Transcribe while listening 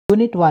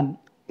Unit 1,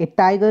 A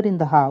Tiger in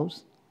the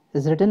House,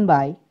 is written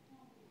by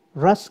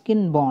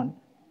Ruskin Bond.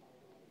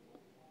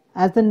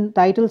 As the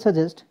title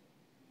suggests,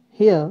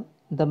 here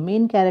the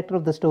main character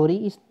of the story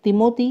is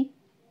Timothy,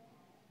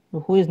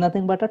 who is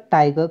nothing but a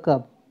tiger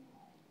cub.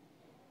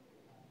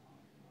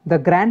 The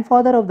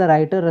grandfather of the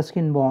writer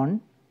Ruskin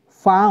Bond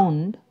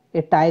found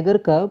a tiger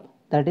cub,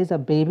 that is a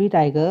baby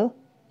tiger,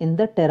 in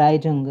the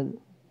Terai jungle.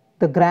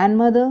 The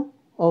grandmother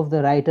of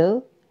the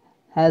writer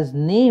has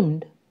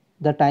named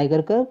the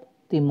tiger cub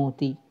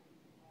Timothy.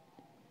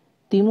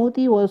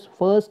 Timothy was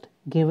first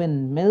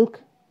given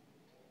milk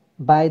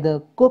by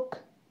the cook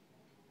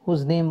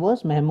whose name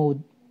was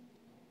Mahmoud.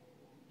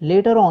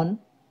 Later on,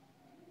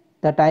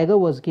 the tiger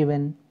was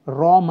given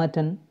raw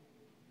mutton,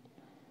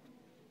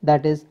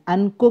 that is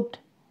uncooked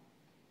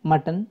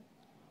mutton,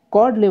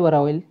 cod liver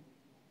oil,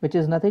 which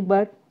is nothing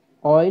but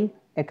oil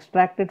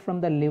extracted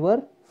from the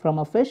liver from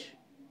a fish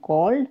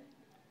called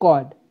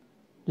cod.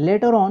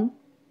 Later on,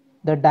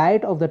 the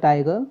diet of the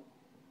tiger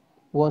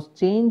was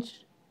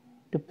changed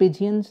to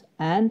pigeons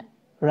and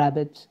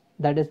rabbits.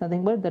 That is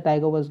nothing but the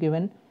tiger was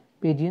given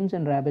pigeons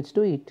and rabbits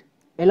to eat.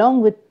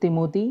 Along with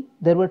Timothy,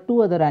 there were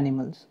two other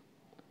animals.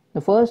 The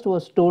first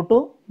was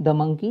Toto the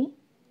monkey.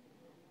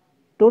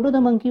 Toto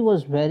the monkey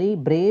was very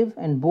brave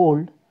and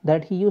bold,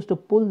 that he used to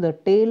pull the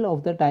tail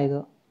of the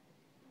tiger.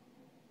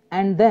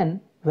 And then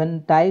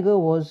when tiger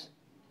was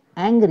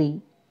angry,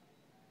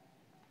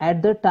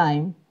 at the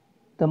time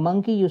the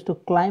monkey used to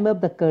climb up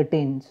the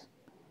curtains.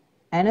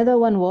 Another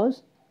one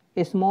was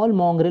a small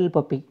mongrel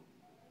puppy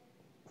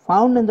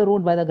found in the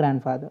road by the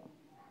grandfather.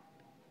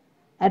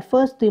 At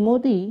first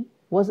Timothy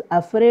was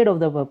afraid of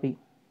the puppy.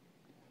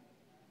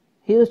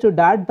 He used to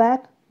dart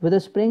back with a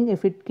spring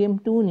if it came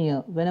too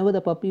near. Whenever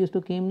the puppy used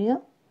to come near,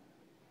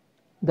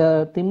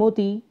 the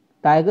Timothy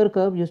tiger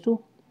cub used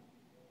to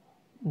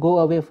go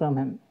away from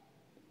him.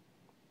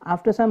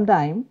 After some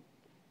time,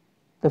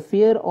 the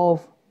fear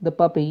of the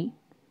puppy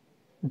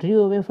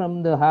drew away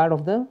from the heart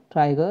of the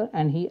tiger,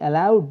 and he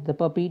allowed the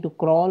puppy to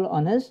crawl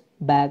on his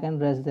back and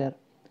rest there.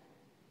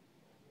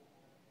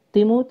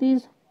 Timothy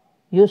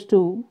used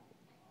to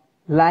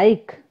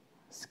like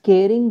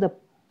scaring the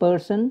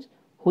persons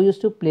who used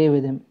to play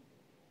with him.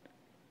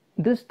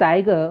 This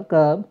tiger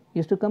cub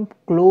used to come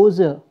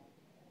closer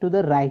to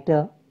the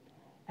writer,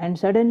 and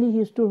suddenly he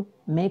used to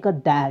make a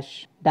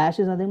dash. Dash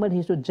is nothing but he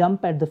used to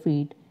jump at the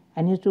feet,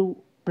 and he used to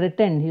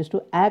pretend, he used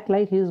to act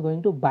like he is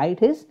going to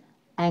bite his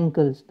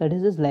ankles, that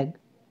is his leg.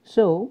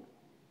 So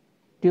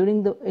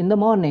in the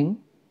morning,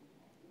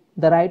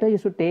 the writer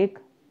used to take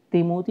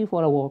Timothy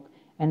for a walk,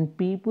 and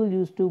people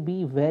used to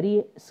be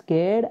very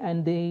scared,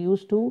 and they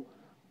used to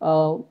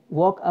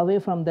walk away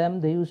from them.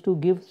 They used to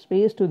give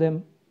space to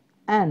them.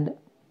 And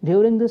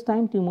during this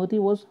time, Timothy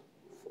was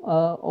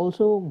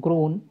also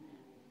grown,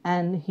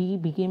 and he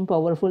became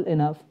powerful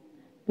enough,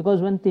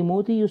 because when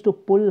Timothy used to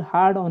pull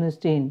hard on his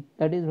chain,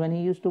 that is when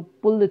he used to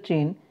pull the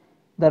chain,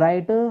 the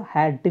writer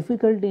had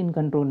difficulty in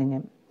controlling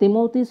him.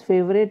 Timothy's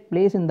favorite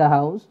place in the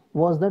house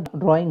was the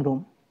drawing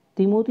room.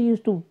 Timothy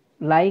used to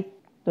like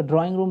the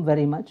drawing room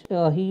very much.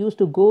 He used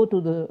to go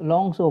to the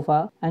long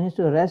sofa and used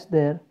to rest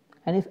there,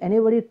 and if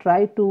anybody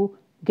tried to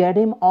get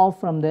him off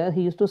from there,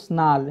 he used to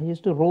snarl, he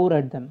used to roar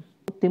at them.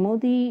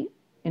 Timothy,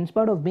 in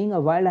spite of being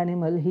a wild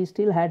animal, he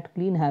still had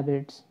clean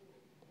habits.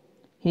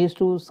 He used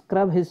to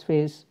scrub his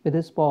face with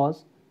his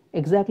paws,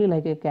 exactly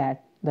like a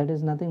cat. That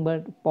is nothing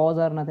but, paws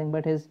are nothing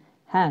but his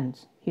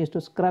hands. He used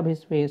to scrub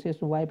his face, he used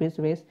to wipe his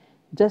face,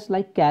 just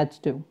like cats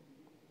do.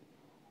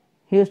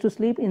 He used to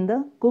sleep in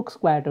the cook's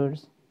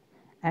quarters,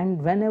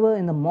 and whenever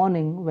in the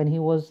morning when he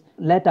was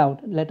let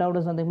out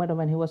is nothing but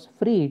when he was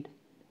freed,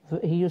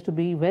 he used to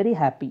be very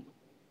happy.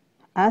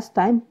 As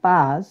time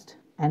passed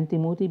and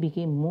Timothy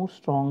became more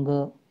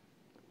stronger,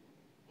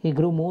 he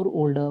grew more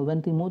older.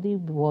 When Timothy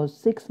was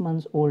 6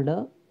 months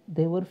older,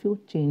 there were few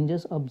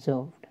changes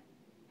observed.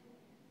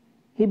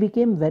 He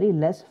became very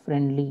less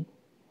friendly.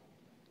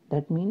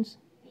 That means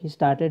he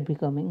started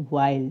becoming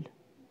wild.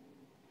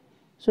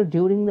 So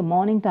during the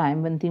morning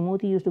time when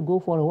Timothy used to go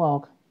for a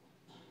walk,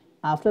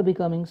 after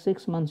becoming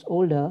 6 months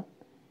older,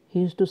 he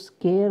used to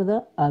scare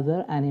the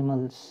other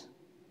animals.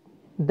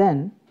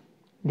 Then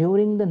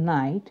during the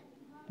night,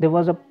 there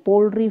was a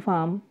poultry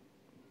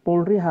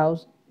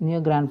house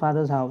near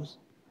grandfather's house.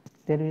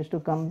 There used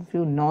to come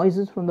few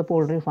noises from the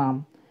poultry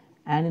farm,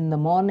 and in the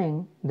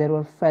morning there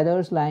were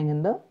feathers lying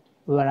in the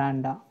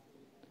veranda.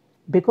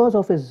 Because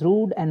of his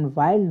rude and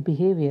wild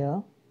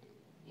behavior,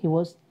 he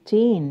was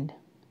chained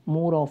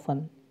more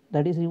often.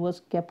 That is, he was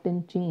kept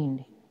in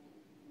chain.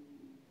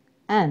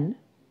 And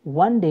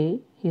one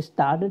day he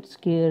started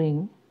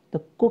scaring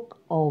the cook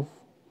of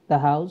the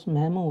house,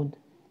 Mahmoud.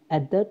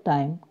 At that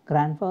time,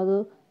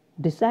 grandfather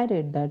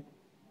decided that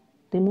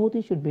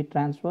Timothy should be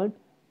transferred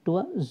to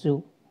a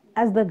zoo.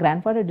 As the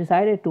grandfather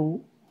decided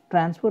to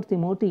transfer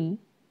Timothy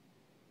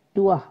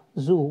to a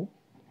zoo,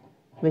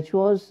 which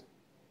was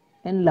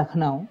in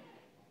Lucknow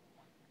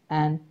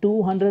and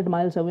 200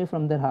 miles away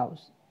from their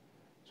house,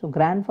 so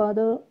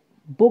grandfather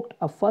booked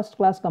a first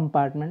class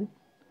compartment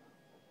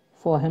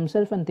for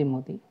himself and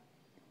Timothy.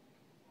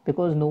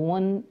 because no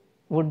one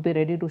would be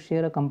ready to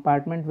share a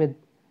compartment with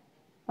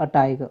a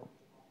tiger.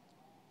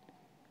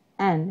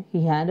 And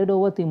he handed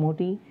over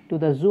Timothy to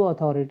the zoo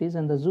authorities,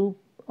 and the zoo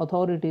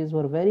authorities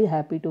were very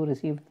happy to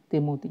receive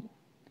Timothy.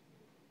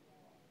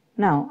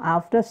 Now,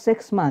 after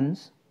 6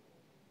 months,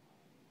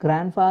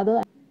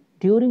 grandfather,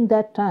 during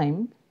that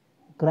time,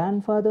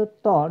 grandfather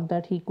thought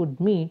that he could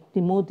meet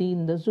Timothy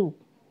in the zoo.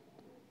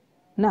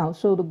 Now,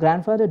 so the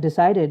grandfather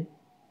decided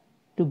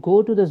to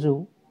go to the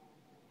zoo.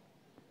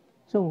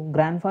 So,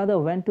 grandfather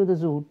went to the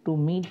zoo to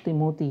meet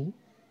Timothy,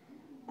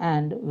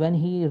 and when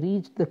he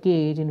reached the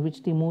cage in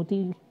which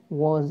Timothy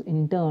was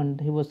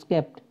interned, he was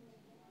kept.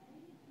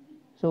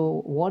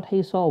 So, what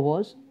he saw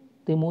was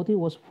Timothy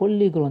was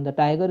fully grown. The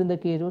tiger in the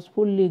cage was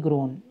fully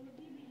grown.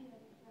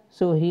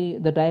 So,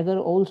 the tiger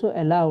also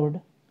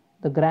allowed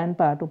the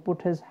grandpa to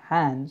put his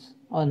hands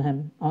on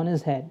him, on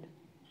his head.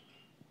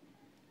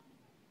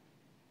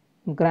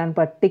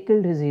 Grandpa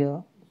tickled his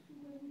ear,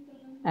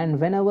 and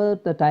whenever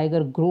the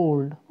tiger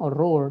growled or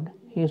roared,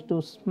 he used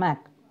to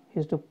smack, he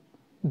used to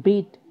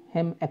beat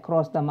him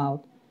across the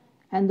mouth.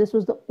 And this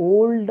was the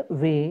old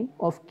way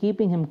of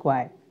keeping him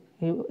quiet.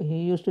 He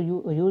used to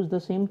use the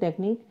same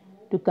technique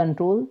to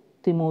control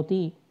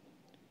Timothy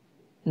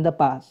in the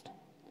past.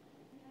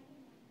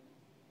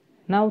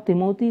 Now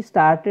Timothy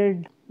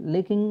started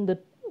licking the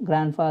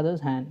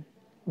grandfather's hand.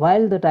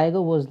 While the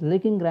tiger was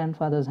licking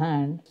grandfather's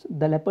hand,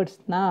 the leopard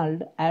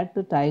snarled at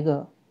the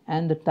tiger,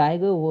 and the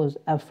tiger was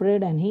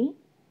afraid and he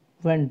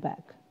went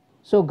back.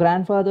 So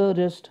grandfather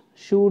just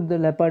shooed the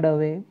leopard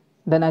away.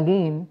 Then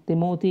again,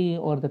 Timothy,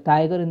 or the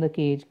tiger in the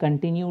cage,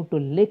 continued to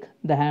lick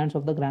the hands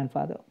of the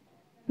grandfather.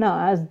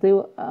 Now, as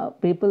the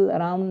people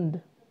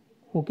around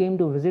who came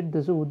to visit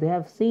the zoo, they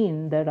have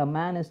seen that a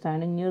man is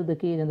standing near the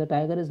cage and the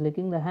tiger is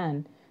licking the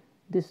hand.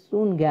 They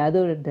soon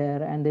gathered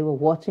there and they were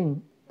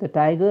watching the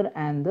tiger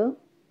and the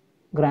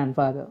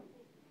grandfather.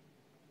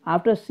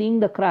 After seeing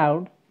the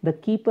crowd, the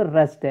keeper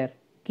rushed there.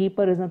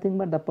 Keeper is nothing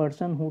but the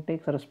person who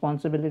takes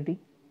responsibility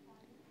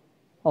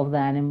of the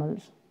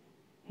animals.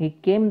 He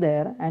came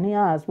there and he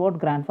asked what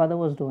grandfather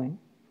was doing.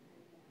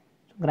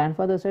 So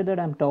grandfather said that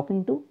I am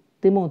talking to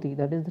Timothy,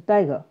 that is the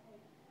tiger,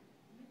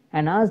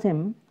 and asked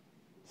him,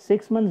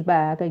 6 months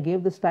back I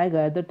gave this tiger,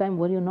 at that time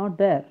were you not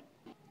there?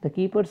 The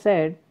keeper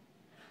said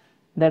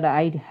that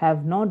I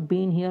have not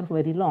been here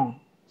very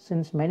long.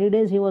 Since many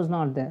days he was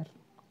not there,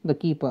 the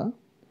keeper.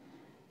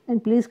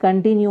 And please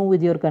continue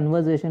with your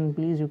conversation.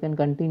 Please, you can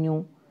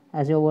continue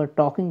as you were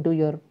talking to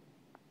your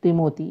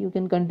Timothy. You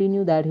can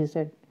continue that, he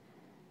said.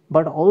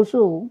 But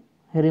also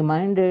he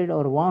reminded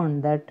or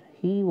warned that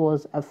he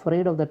was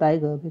afraid of the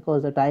tiger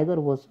because the tiger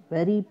was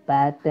very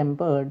bad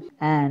tempered,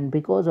 and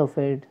because of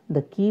it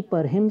the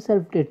keeper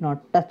himself did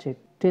not touch it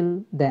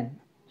till then.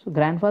 So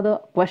grandfather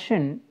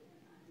questioned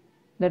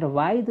that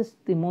why this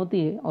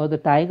Timothy or the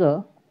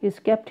tiger is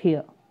kept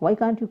here. Why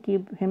can't you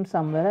keep him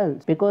somewhere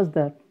else? Because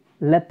the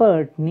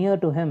leopard near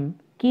to him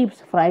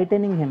keeps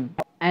frightening him.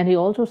 And he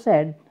also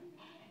said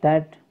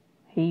that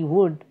he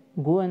would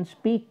go and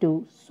speak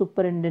to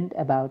superintendent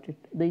about it,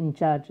 the in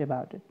charge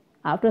about it.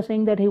 After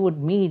saying that he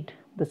would meet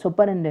the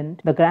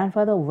superintendent, the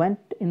grandfather went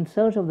in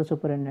search of the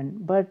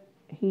superintendent, but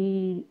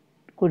he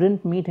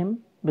couldn't meet him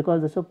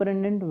because the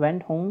superintendent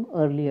went home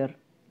earlier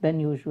than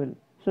usual.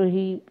 So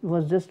he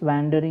was just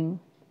wandering,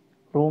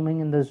 roaming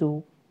in the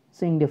zoo,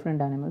 seeing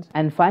different animals.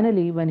 And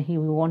finally, when he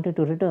wanted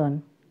to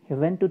return, he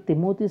went to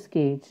Timothy's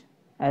cage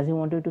as he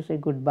wanted to say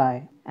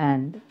goodbye.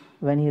 And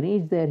when he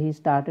reached there, he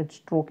started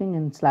stroking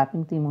and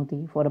slapping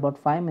Timothy for about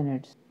 5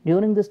 minutes.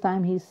 During this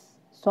time, he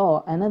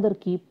saw another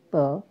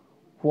keeper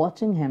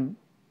watching him.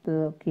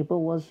 The keeper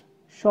was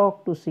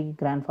shocked to see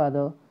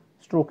grandfather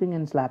stroking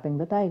and slapping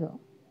the tiger.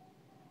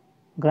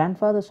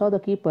 Grandfather saw the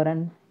keeper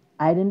and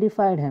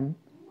identified him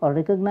or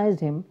recognized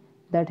him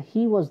that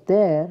he was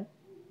there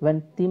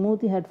when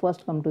Timothy had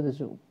first come to the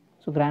zoo.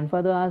 So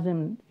grandfather asked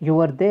him, you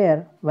were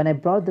there when I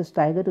brought this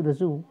tiger to the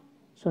zoo.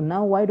 So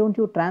now why don't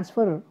you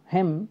transfer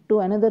him to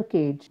another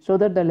cage so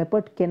that the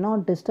leopard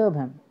cannot disturb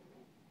him?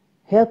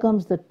 Here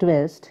comes the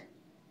twist.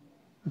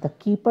 The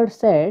keeper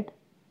said,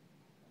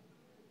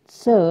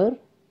 sir,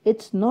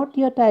 it's not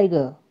your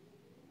tiger.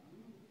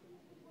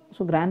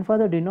 So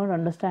grandfather did not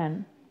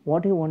understand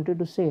what he wanted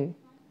to say.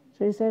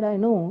 So he said, I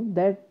know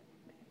that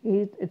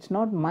it's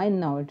not mine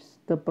now, it's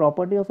the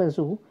property of a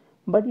zoo,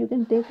 but you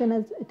can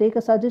take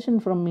a suggestion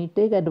from me,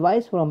 take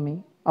advice from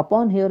me.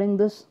 Upon hearing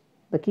this,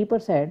 the keeper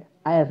said,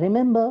 I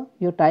remember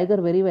your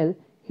tiger very well.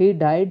 He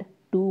died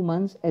 2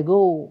 months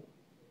ago.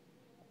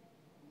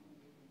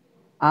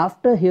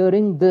 After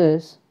hearing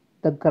this,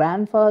 the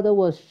grandfather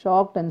was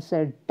shocked and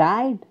said,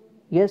 died?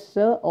 Yes,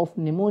 sir, of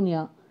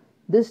pneumonia.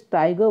 This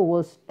tiger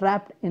was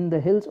trapped in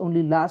the hills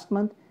only last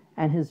month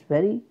and is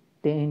very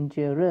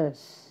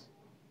dangerous.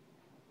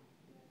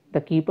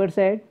 The keeper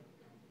said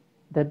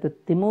that the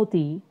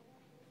Timothy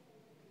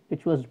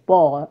which was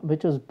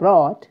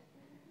brought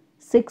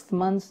 6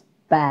 months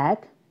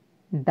back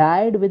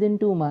died within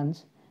 2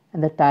 months,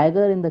 and the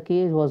tiger in the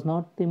cage was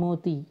not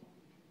Timothy.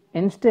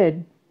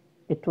 Instead,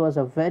 it was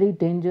a very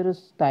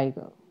dangerous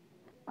tiger.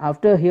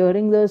 After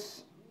hearing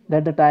this,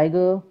 that the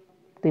tiger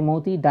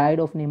Timothy died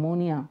of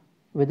pneumonia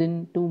within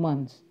 2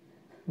 months.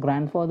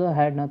 Grandfather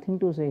had nothing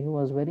to say. He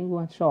was very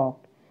much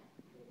shocked.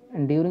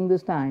 And during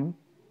this time,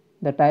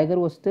 the tiger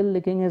was still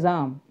licking his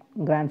arm.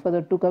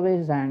 Grandfather took away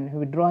his hand,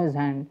 withdrew his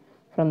hand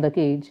from the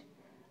cage,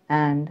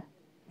 and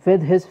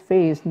with his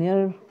face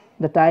near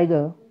the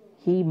tiger,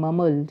 he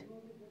mumbled,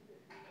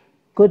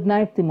 "Good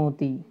night,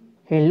 Timothy."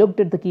 He looked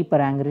at the keeper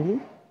angrily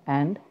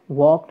and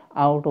walked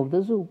out of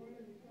the zoo.